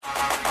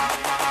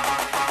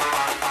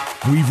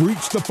We've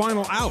reached the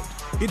final out.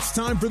 It's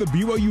time for the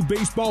BYU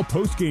Baseball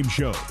Postgame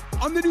Show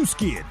on the new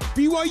skin,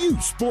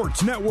 BYU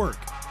Sports Network.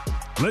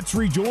 Let's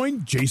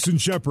rejoin Jason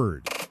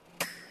Shepard.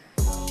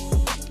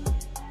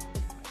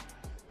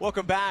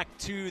 Welcome back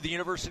to the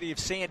University of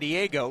San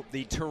Diego.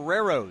 The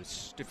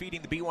Toreros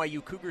defeating the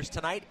BYU Cougars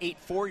tonight,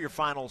 8-4 your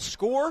final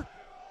score.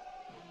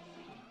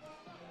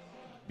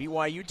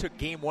 BYU took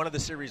game one of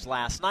the series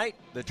last night.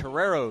 The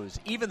Toreros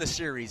even the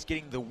series,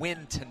 getting the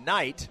win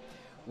tonight.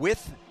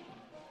 With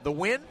the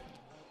win,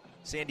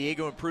 San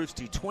Diego improves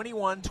to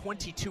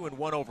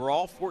 21-22-1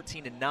 overall,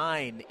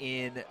 14-9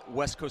 in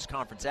West Coast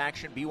Conference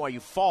action. BYU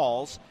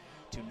falls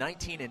to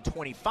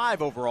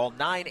 19-25 overall,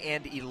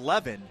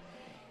 9-11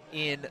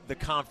 in the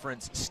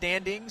conference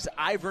standings.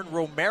 Ivan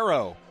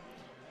Romero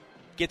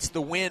gets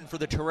the win for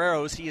the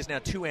Toreros. He is now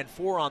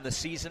 2-4 on the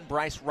season.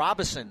 Bryce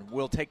Robison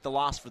will take the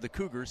loss for the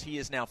Cougars. He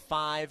is now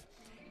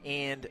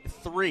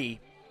 5-3.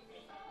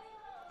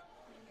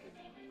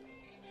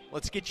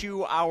 Let's get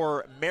you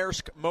our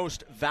Maersk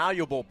Most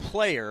Valuable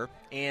Player.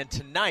 And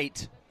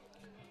tonight,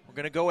 we're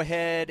going to go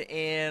ahead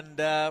and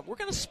we're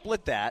going to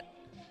split that.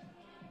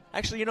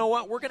 Actually, you know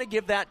what? We're going to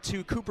give that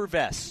to Cooper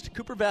Vest.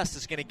 Cooper Vest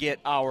is going to get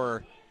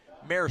our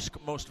Maersk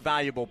Most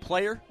Valuable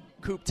Player.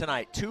 Coop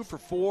tonight, 2 for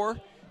 4,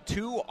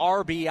 2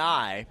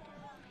 RBI.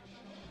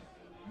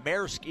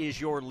 Maersk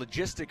is your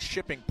logistics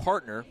shipping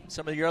partner.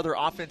 Some of your other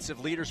offensive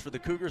leaders for the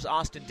Cougars,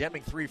 Austin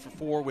Deming, 3 for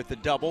 4 with the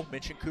double.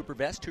 Mentioned Cooper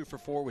Vest, 2 for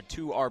 4 with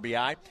 2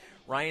 RBI.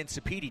 Ryan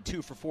Sapedi,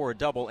 2 for 4, a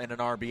double and an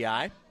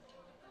RBI.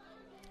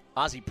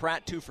 Ozzie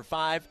Pratt, 2 for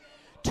 5,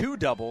 2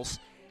 doubles.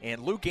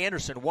 And Luke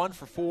Anderson, 1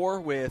 for 4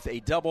 with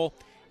a double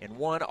and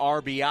 1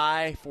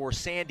 RBI for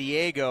San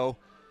Diego.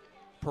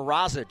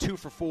 Peraza, 2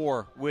 for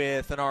 4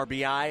 with an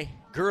RBI.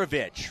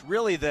 Gurovich,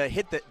 really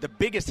the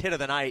biggest hit of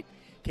the night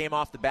came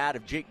off the bat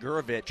of Jake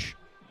Gurovich.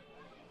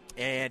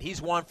 And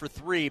he's 1 for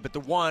 3, but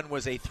the one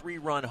was a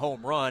 3-run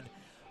home run.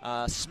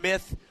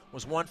 Smith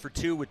was 1 for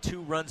 2 with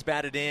 2 runs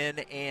batted in,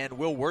 and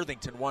Will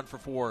Worthington 1 for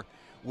 4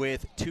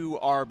 with 2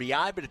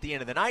 RBI. But at the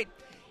end of the night,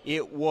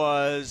 it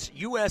was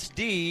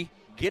USD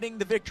getting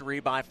the victory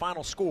by a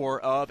final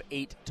score of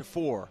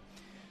 8-4.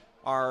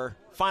 Our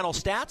final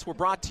stats were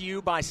brought to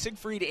you by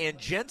Siegfried and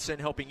Jensen,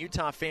 helping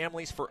Utah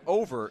families for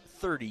over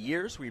 30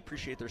 years. We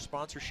appreciate their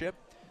sponsorship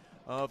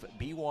of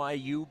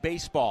BYU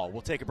baseball.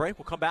 We'll take a break.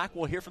 We'll come back.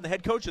 We'll hear from the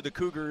head coach of the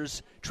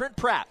Cougars, Trent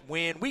Pratt.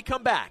 When we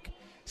come back,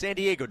 San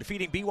Diego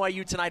defeating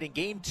BYU tonight in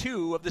Game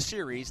 2 of the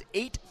series,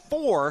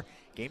 8-4.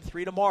 Game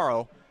 3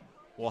 tomorrow.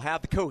 We'll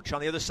have the coach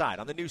on the other side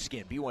on the new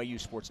skin, BYU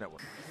Sports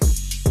Network.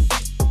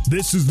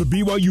 This is the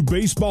BYU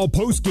Baseball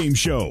Postgame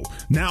Show.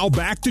 Now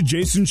back to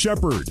Jason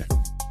Shepard.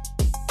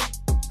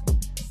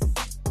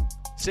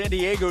 San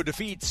Diego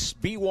defeats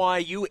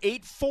BYU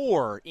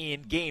 8-4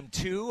 in Game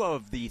 2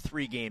 of the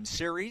 3-game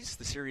series.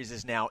 The series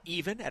is now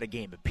even at a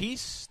game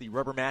apiece. The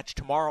rubber match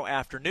tomorrow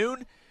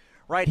afternoon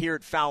right here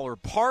at Fowler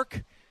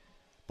Park.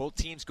 Both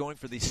teams going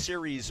for the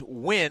series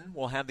win.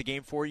 We'll have the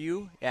game for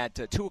you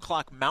at 2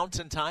 o'clock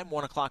Mountain Time,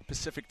 1 o'clock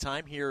Pacific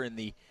Time here in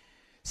the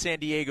San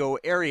Diego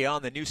area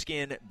on the new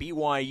skin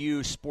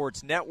BYU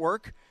Sports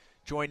Network.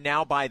 Joined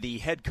now by the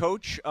head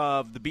coach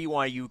of the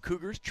BYU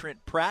Cougars,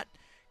 Trent Pratt.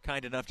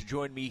 Kind enough to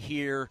join me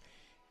here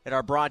at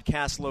our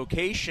broadcast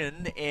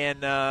location.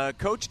 And,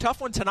 Coach,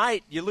 tough one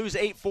tonight. You lose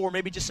 8-4.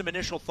 Maybe just some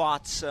initial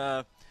thoughts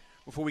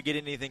before we get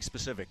into anything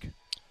specific.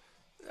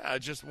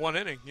 Just one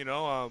inning,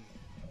 a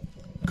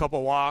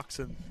couple walks,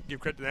 and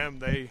give credit to them.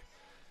 They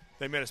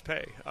made us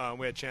pay.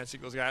 We had a chance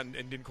Eagles got and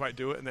didn't quite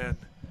do it. And then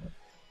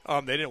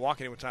they didn't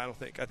walk anyone tonight, I don't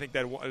think. I think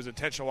that it was an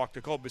intentional walk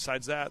to Cole.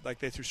 Besides that,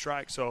 they threw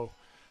strikes. So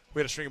we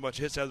had to string a bunch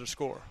of hits out of their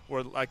score,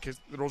 where the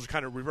roles were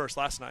kind of reversed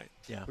last night.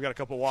 Yeah. We got a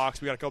couple walks,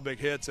 we got a couple big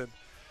hits, and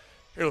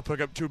able to pick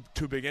up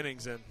two big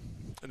innings, and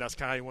that's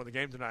kind of how you won the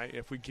game tonight.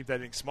 If we keep that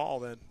inning small,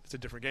 then it's a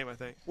different game, I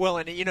think. Well,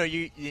 and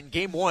you in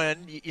Game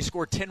 1, you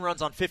scored 10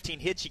 runs on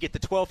 15 hits. You get the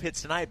 12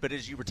 hits tonight, but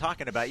as you were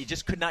talking about, you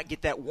just could not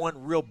get that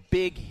one real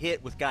big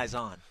hit with guys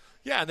on.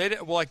 Yeah, and they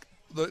didn't. Well,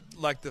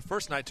 like the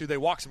first night too, they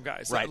walked some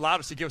guys. Right. That allowed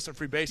us to give us some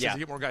free bases Yeah. to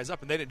get more guys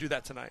up, and they didn't do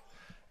that tonight.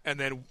 And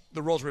then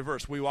the roles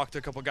reversed. We walked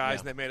a couple guys, Yeah.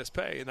 and they made us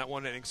pay in that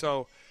one inning.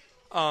 So,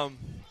 we hit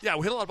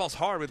a lot of balls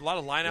hard. We had a lot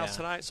of lineouts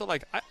tonight. So,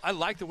 I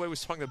like the way we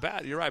swung the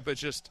bat. You're right, but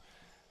just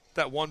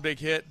that one big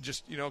hit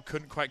just,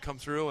 couldn't quite come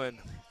through. And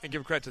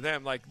give credit to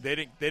them. They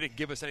didn't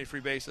give us any free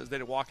bases. They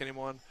didn't walk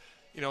anyone,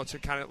 to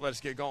kind of let us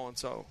get going.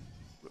 So,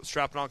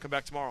 strap it on, come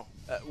back tomorrow.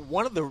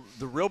 One of the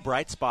real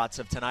bright spots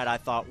of tonight, I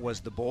thought,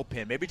 was the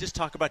bullpen. Maybe just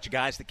talk about your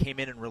guys that came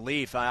in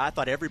relief. I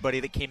thought everybody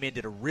that came in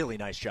did a really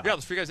nice job. Yeah,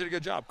 those three guys did a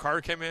good job.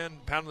 Carter came in,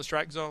 pounding the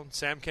strike zone.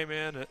 Sam came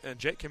in, and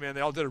Jake came in.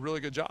 They all did a really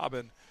good job.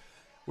 And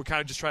we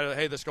kind of just try to,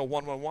 hey, let's go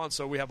 1-1-1,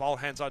 so we have all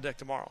hands on deck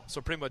tomorrow.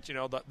 So pretty much,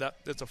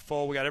 that's a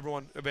full. We got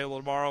everyone available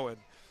tomorrow, and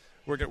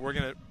we're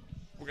gonna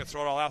we're going to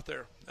throw it all out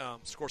there,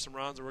 score some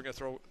runs, and we're going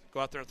to go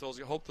out there and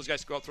hope those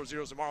guys go out throw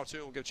zeros tomorrow too,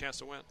 and we'll get a chance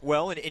to win.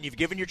 Well, and you've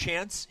given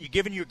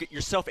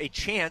yourself a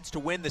chance to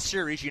win the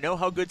series. You know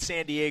how good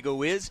San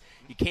Diego is.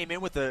 You came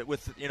in with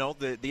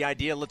the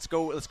idea, let's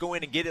go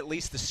in and get at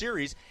least the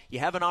series. You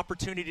have an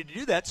opportunity to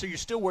do that, so you're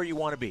still where you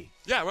want to be.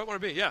 Yeah, where I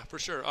want to be. Yeah, for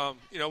sure.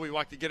 We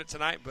like to get it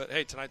tonight, but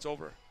hey, tonight's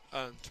over.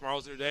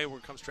 Tomorrow's their day. We're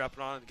going to come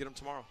strapping on and get them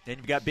tomorrow. And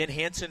you've got Ben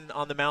Hansen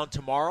on the mound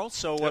tomorrow.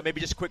 So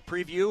maybe just a quick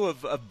preview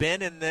of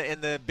Ben in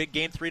the big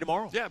game 3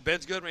 tomorrow. Yeah,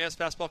 Ben's good when he has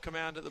fastball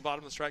command at the bottom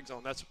of the strike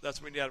zone. That's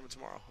what we need out of him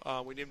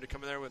tomorrow. We need him to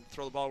come in there and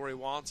throw the ball where he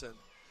wants. And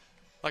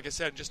like I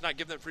said, just not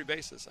give them free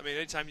bases. I mean,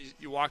 anytime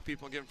you walk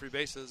people and give them free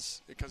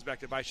bases, it comes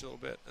back to bite you a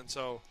little bit. And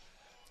so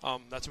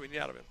that's what we need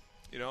out of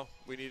him.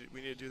 We need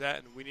to do that,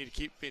 and we need to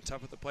keep being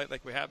tough at the plate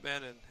like we have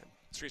been and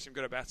string some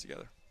good at-bats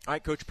together. All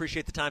right, Coach,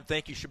 appreciate the time.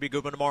 Thank you. Should be a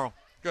good one tomorrow.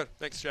 Good.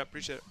 Thanks, Jeff.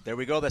 Appreciate it. There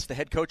we go. That's the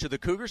head coach of the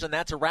Cougars, and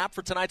that's a wrap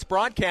for tonight's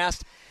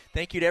broadcast.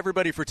 Thank you to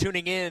everybody for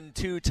tuning in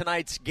to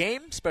tonight's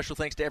game. Special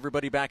thanks to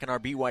everybody back in our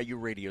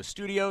BYU radio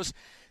studios.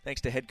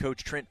 Thanks to head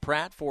coach Trent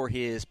Pratt for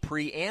his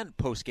pre- and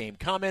post-game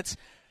comments.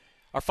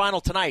 Our final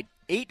tonight,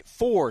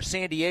 8-4,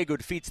 San Diego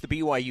defeats the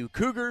BYU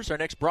Cougars. Our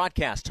next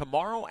broadcast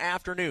tomorrow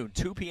afternoon,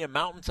 2 p.m.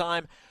 Mountain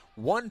Time,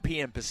 1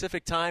 p.m.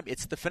 Pacific Time.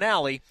 It's the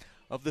finale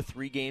of the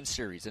 3-game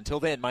series. Until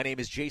then, my name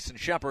is Jason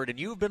Shepard, and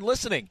you've been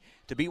listening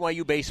to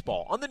BYU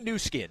Baseball on the new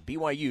skin,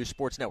 BYU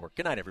Sports Network.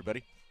 Good night,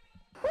 everybody.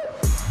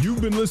 You've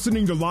been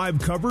listening to live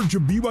coverage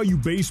of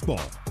BYU Baseball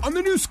on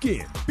the new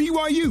skin,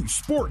 BYU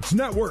Sports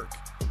Network.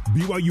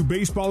 BYU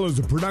Baseball is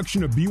a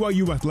production of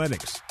BYU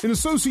Athletics in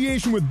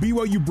association with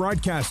BYU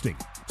Broadcasting.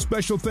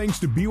 Special thanks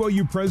to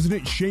BYU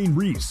President Shane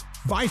Reese,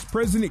 Vice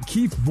President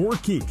Keith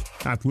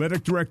Vorkink,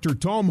 Athletic Director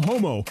Tom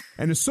Homo,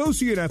 and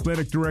Associate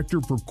Athletic Director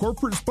for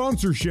Corporate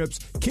Sponsorships,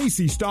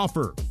 Casey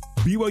Stauffer.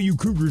 BYU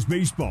Cougars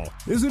Baseball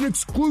is an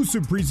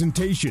exclusive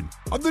presentation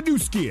of the new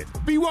skin,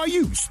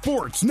 BYU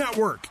Sports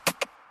Network.